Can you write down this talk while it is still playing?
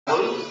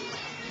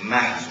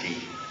Mahdi.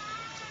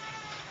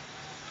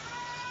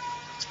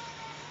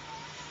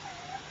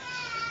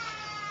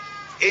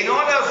 In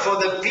order for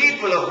the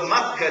people of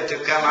Makkah to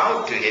come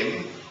out to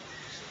him,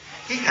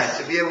 he has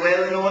to be a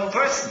well-known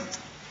person.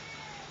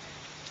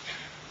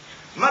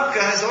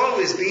 Makkah has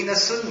always been a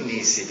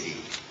Sunni city.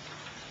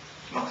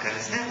 Makkah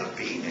has never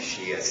been a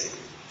Shia city.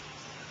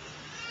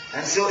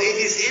 And so it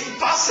is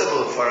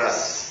impossible for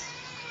us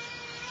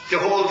to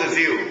hold the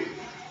view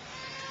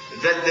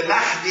that the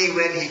Mahdi,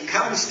 when he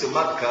comes to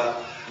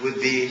Makkah, would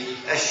be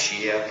a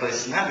Shia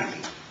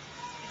personality.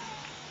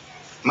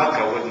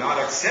 Makkah would not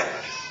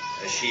accept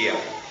a Shia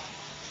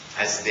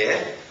as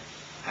their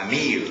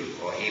Amir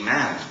or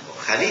Imam or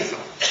Khalifa.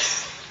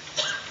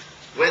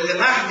 When the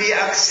Mahdi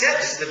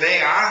accepts the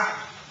Bay'ah,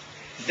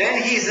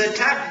 then he's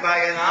attacked by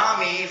an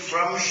army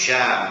from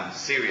Sham,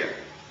 Syria.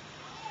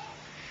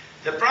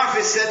 The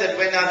Prophet said that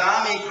when an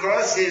army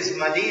crosses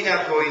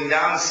Medina going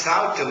down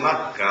south to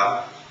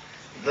Makkah,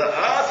 the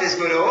earth is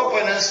going to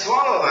open and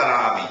swallow that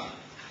army.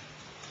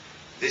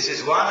 This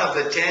is one of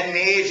the 10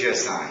 major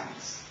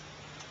signs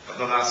of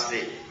the last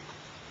day.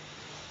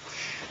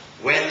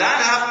 When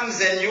that happens,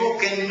 then you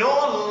can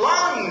no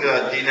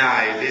longer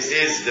deny this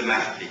is the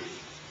Mahdi.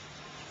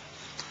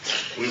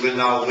 We will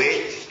now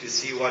wait to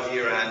see what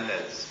Iran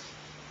does.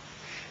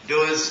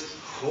 Those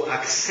who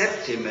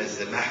accept him as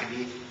the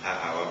Mahdi are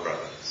our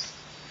brothers.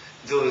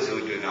 Those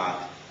who do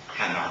not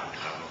are not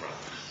our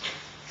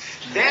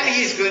brothers. Then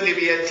he's going to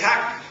be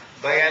attacked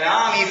by an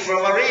army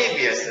from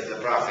Arabia, said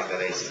the Prophet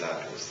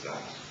ﷺ.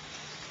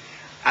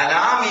 An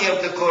army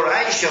of the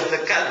Quraysh of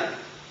the Kalb.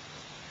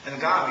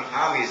 And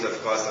army is,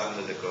 of course,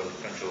 under the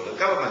control of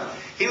government.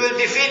 He will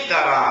defeat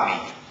that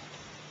army.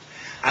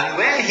 And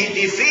when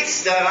he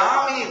defeats that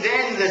army,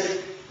 then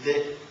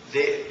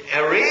the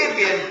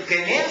Arabian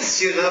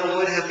Peninsula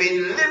would have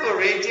been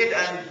liberated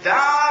and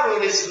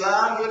Darul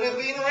Islam would have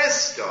been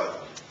restored.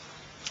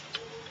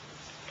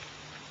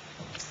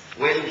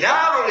 When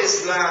Darul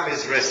Islam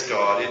is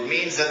restored, it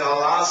means that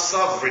Allah's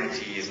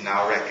sovereignty is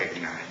now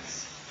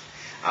recognized.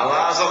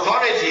 Allah's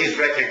authority is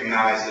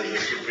recognized as the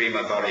supreme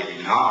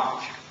authority,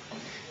 not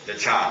the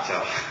Charter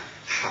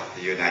of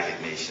the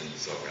United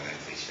Nations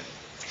Organization.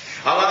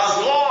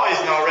 Allah's law is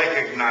now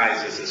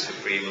recognized as the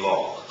supreme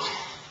law,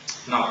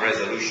 not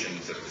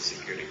resolutions of the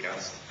Security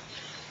Council.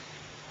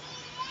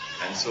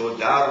 And so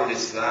Darul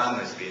Islam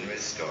has been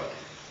restored.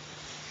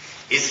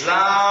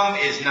 Islam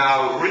is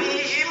now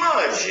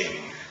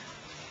re-emerging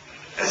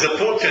as a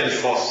potent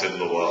force in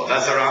the world.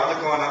 That's around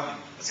the corner.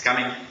 It's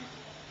coming.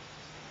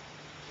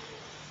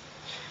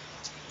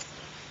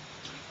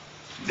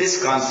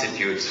 This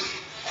constitutes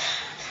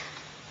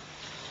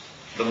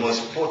the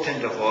most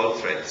potent of all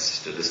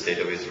threats to the state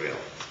of Israel.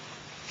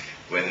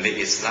 When the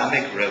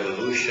Islamic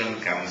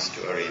revolution comes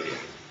to Arabia,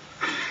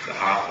 the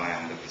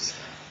heartland of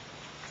Islam.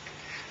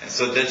 And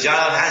so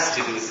Dajjal has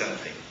to do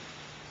something.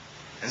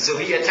 And so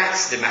he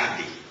attacks the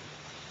Mahdi.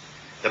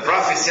 The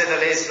Prophet said,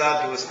 alayhi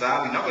salatu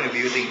wasalam, he's not going to be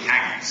using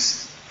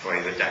tanks for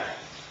his attack.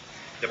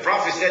 The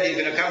Prophet said he's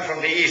going to come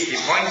from the east. He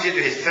pointed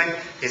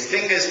his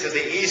fingers to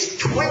the east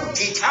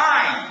 20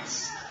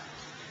 times.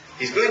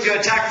 He's going to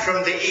attack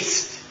from the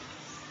east.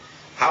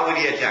 How will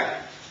he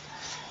attack?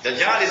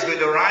 Dajjal is going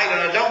to ride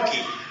on a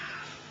donkey.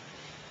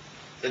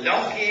 The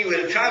donkey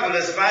will travel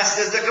as fast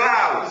as the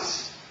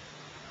clouds.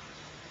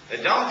 The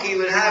donkey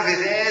will have his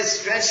ears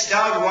stretched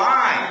out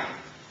wide.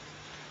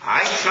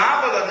 I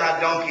traveled on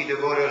that donkey to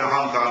go to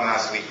Hong Kong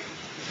last week.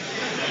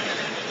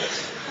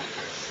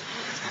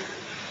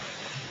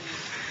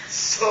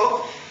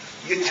 So,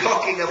 you're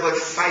talking about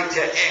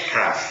fighter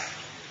aircraft,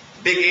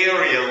 big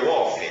aerial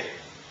warfare.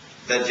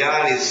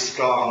 Dajjal is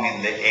strong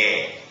in the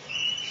air.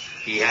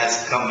 He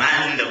has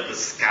command of the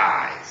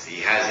skies. He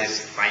has his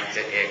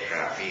fighter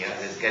aircraft. He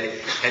has his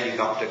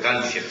helicopter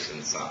gunships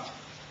and so on.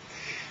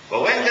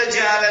 But when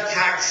Dajjal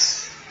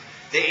attacks,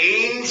 the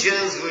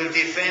angels will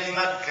defend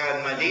Makkah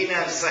and Medina,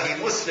 and Sahih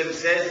Muslim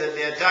says that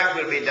the attack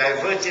will be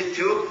diverted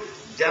to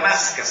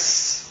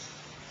Damascus.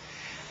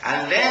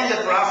 And then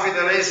the Prophet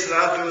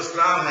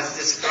ﷺ has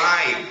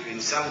described in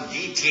some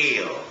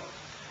detail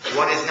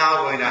what is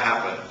now going to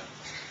happen.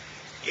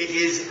 It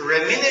is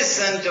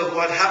reminiscent of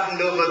what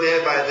happened over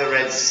there by the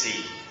Red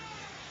Sea.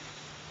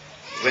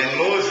 When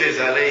Moses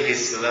alayhi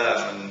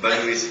salam and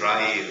Banu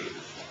Israel,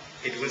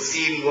 it would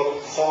seem were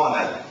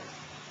cornered.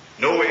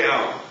 No way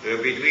out. They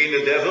were between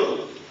the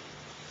devil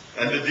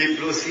and the deep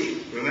blue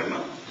sea,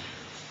 remember?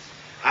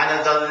 And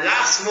at the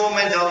last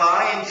moment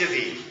Allah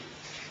intervened.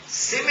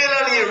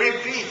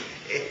 Similarly,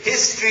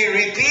 history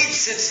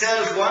repeats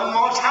itself one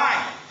more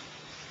time.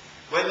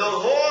 When the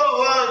whole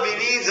world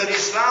believes that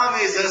Islam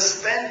is a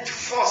spent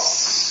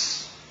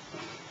force,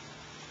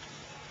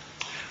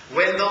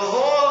 when the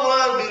whole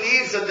world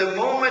believes that the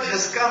moment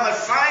has come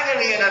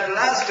finally and at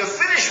last to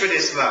finish with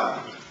Islam,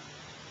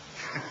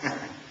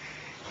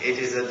 it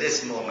is at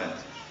this moment.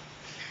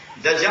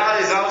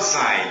 Dajjal is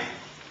outside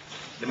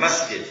the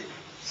masjid,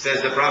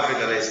 says the Prophet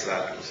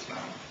ﷺ,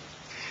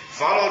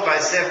 followed by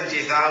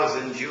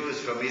 70,000 Jews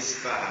from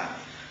Isfahan,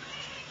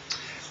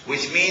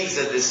 which means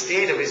that the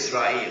state of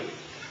Israel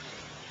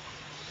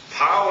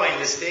power in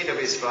the state of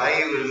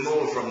Israel will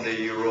move from the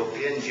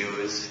European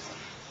Jews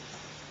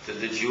to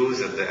the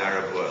Jews of the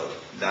Arab world.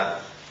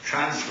 That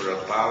transfer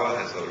of power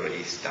has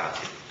already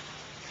started.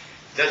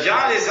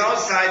 Dajjal is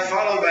outside,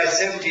 followed by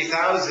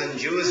 70,000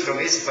 Jews from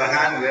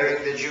Isfahan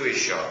wearing the Jewish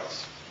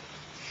shawls.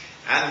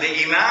 And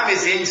the Imam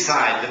is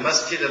inside the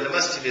masjid, and the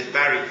masjid is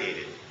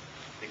barricaded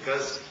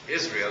because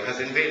Israel has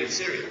invaded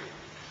Syria.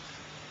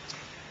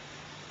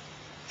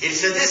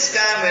 It's at this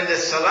time when the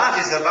Salat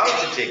is about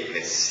to take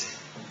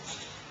place,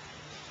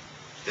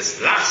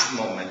 this last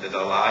moment that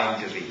Allah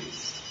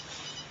intervenes.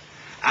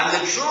 And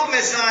the true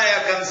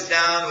Messiah comes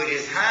down with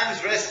his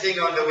hands resting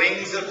on the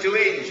wings of two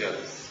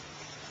angels.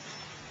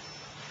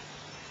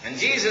 And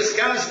Jesus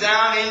comes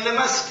down in the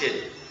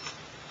masjid.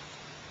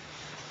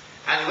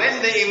 And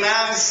when the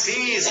Imam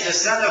sees the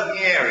son of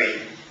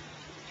Mary,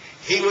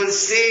 he will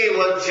say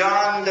what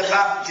John the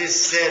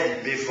Baptist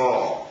said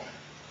before.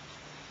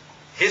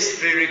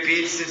 History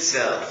repeats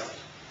itself.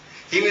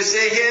 He will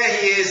say, here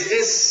he is,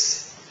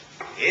 this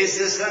is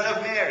the son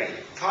of Mary.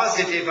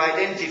 Positive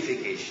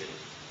identification.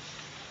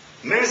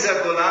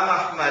 Mirza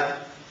Ghulam Ahmad,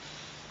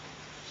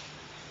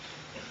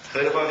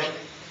 heard about him?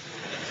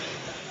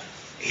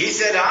 He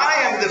said,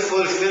 I am the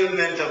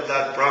fulfillment of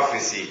that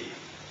prophecy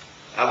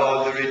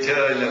about the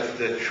return of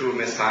the true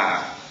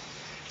Messiah.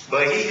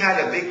 But he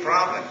had a big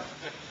problem.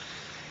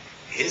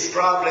 His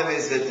problem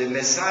is that the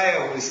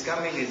Messiah who is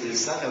coming is the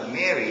son of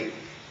Mary,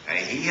 and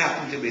he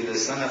happened to be the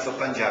son of a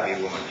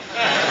Punjabi woman.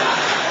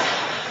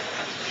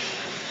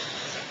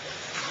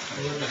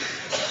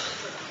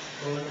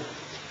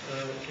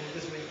 Can you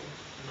just make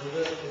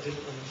another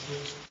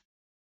announcement?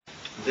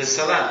 The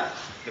Salat,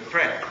 the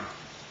prayer.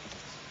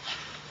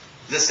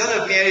 The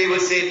son of Mary will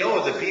say,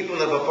 no, the people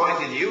have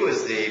appointed you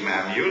as the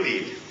Imam, you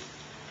lead.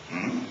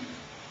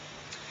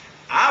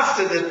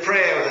 After the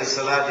prayer of the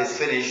Salat is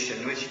finished,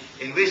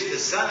 in which the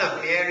son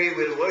of Mary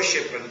will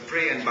worship and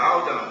pray and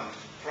bow down,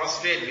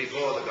 prostrate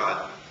before the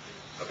God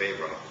of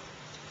Abraham,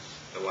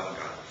 the one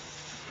God.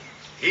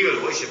 He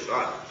will worship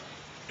God.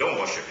 Don't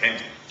worship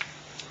him.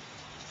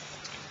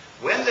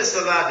 When the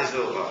Salat is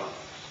over,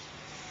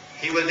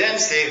 he will then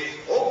say,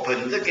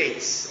 open the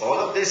gates. All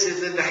of this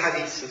is in the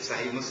hadith of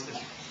Sahih Muslim.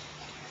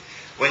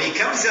 When he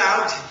comes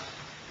out,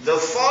 the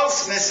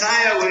false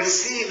Messiah will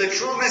see the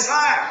true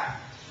Messiah.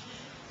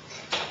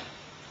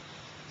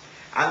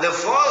 And the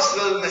false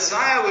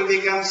Messiah will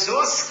become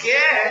so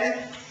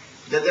scared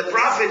that the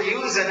Prophet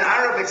used an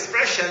Arab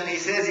expression. He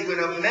says he's going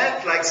to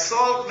melt like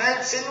salt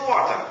melts in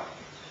water.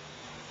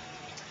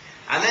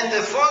 And then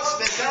the false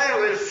Messiah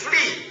will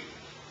flee.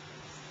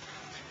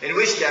 In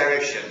which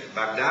direction?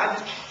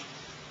 Baghdad?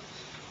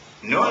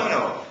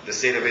 No, the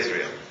state of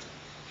Israel.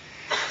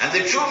 And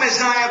the true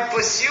Messiah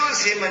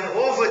pursues him and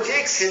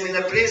overtakes him in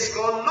a place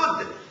called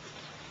Lud.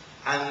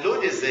 And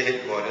Lud is the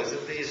headquarters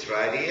of the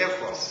Israeli Air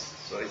Force.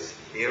 So it's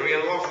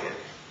aerial warfare.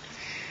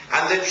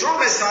 And the true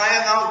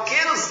Messiah now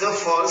kills the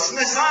false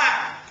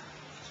Messiah.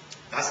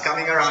 That's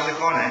coming around the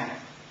corner.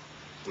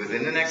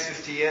 Within the next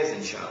 50 years,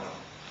 inshallah,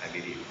 I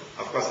believe.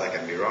 Of course, I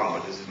can be wrong,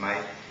 but this is my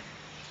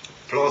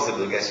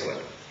plausible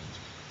guesswork.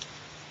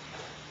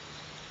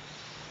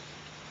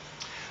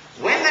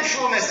 When the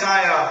true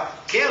Messiah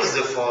kills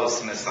the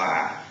false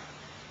Messiah,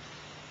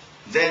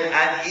 then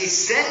an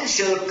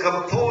essential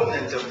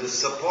component of the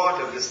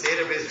support of the state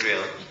of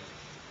Israel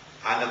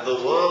and of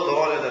the world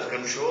order that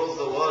controls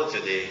the world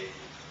today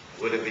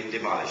would have been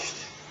demolished.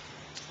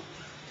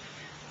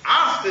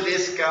 After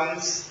this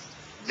comes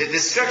the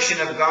destruction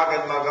of Gog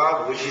and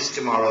Magog, which is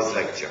tomorrow's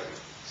lecture.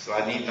 So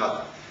I need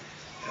not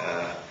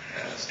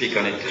speak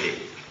on it today.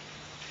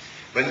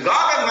 When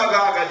Gog and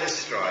Magog are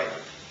destroyed,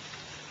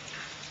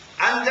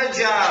 and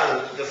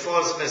Dajjal, the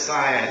false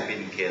Messiah, had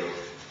been killed,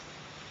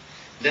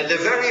 then the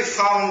very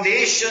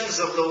foundations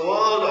of the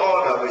world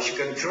order which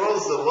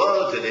controls the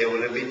world today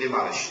will have been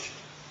demolished.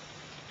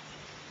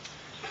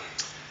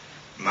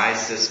 My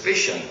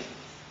suspicion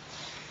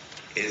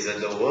is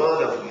that the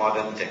world of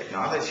modern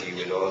technology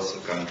will also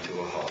come to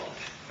a halt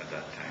at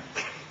that time.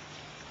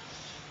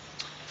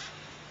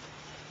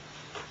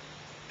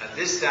 At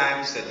this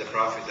time, said the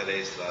Prophet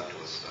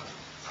ﷺ,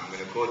 I'm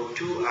going to quote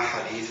two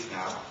ahadith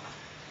now,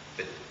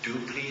 but do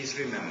please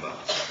remember,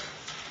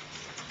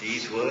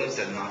 these words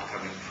are not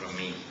coming from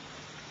me.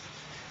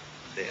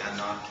 They are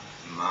not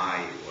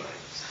my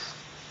words.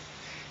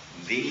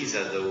 These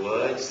are the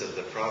words of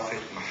the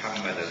Prophet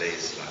Muhammad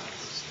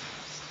ﷺ.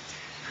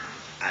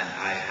 And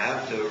I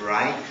have the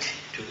right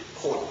to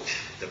quote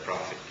the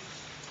Prophet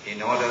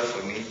in order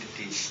for me to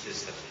teach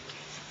this subject.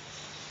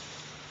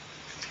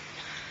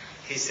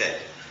 He said,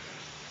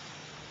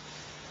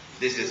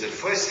 this is the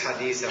first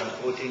hadith I'm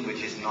quoting,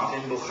 which is not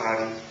in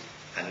Bukhari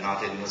and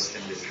not in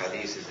Muslim. This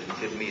hadith is in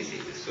Tirmizi,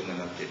 the Sunan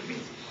of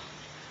Tirmizi.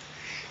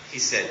 He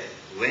said,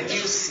 when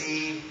you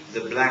see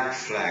the black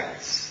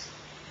flags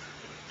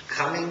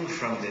coming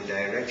from the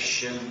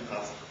direction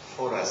of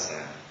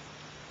Khorasan,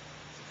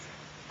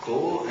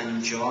 go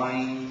and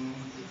join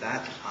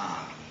that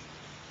army,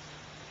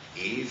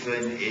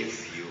 even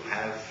if you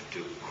have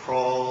to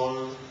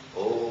crawl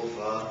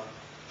over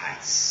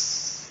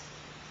ice.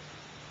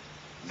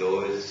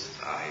 Those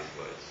are his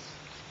words.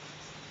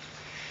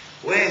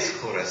 Where is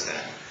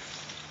Khorasan?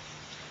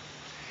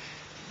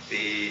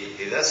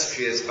 The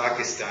illustrious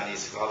Pakistani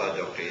scholar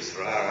Dr.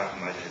 Israr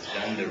Ahmad has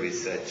done the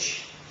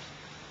research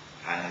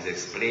and has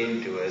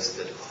explained to us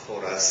that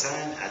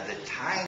Khorasan at the time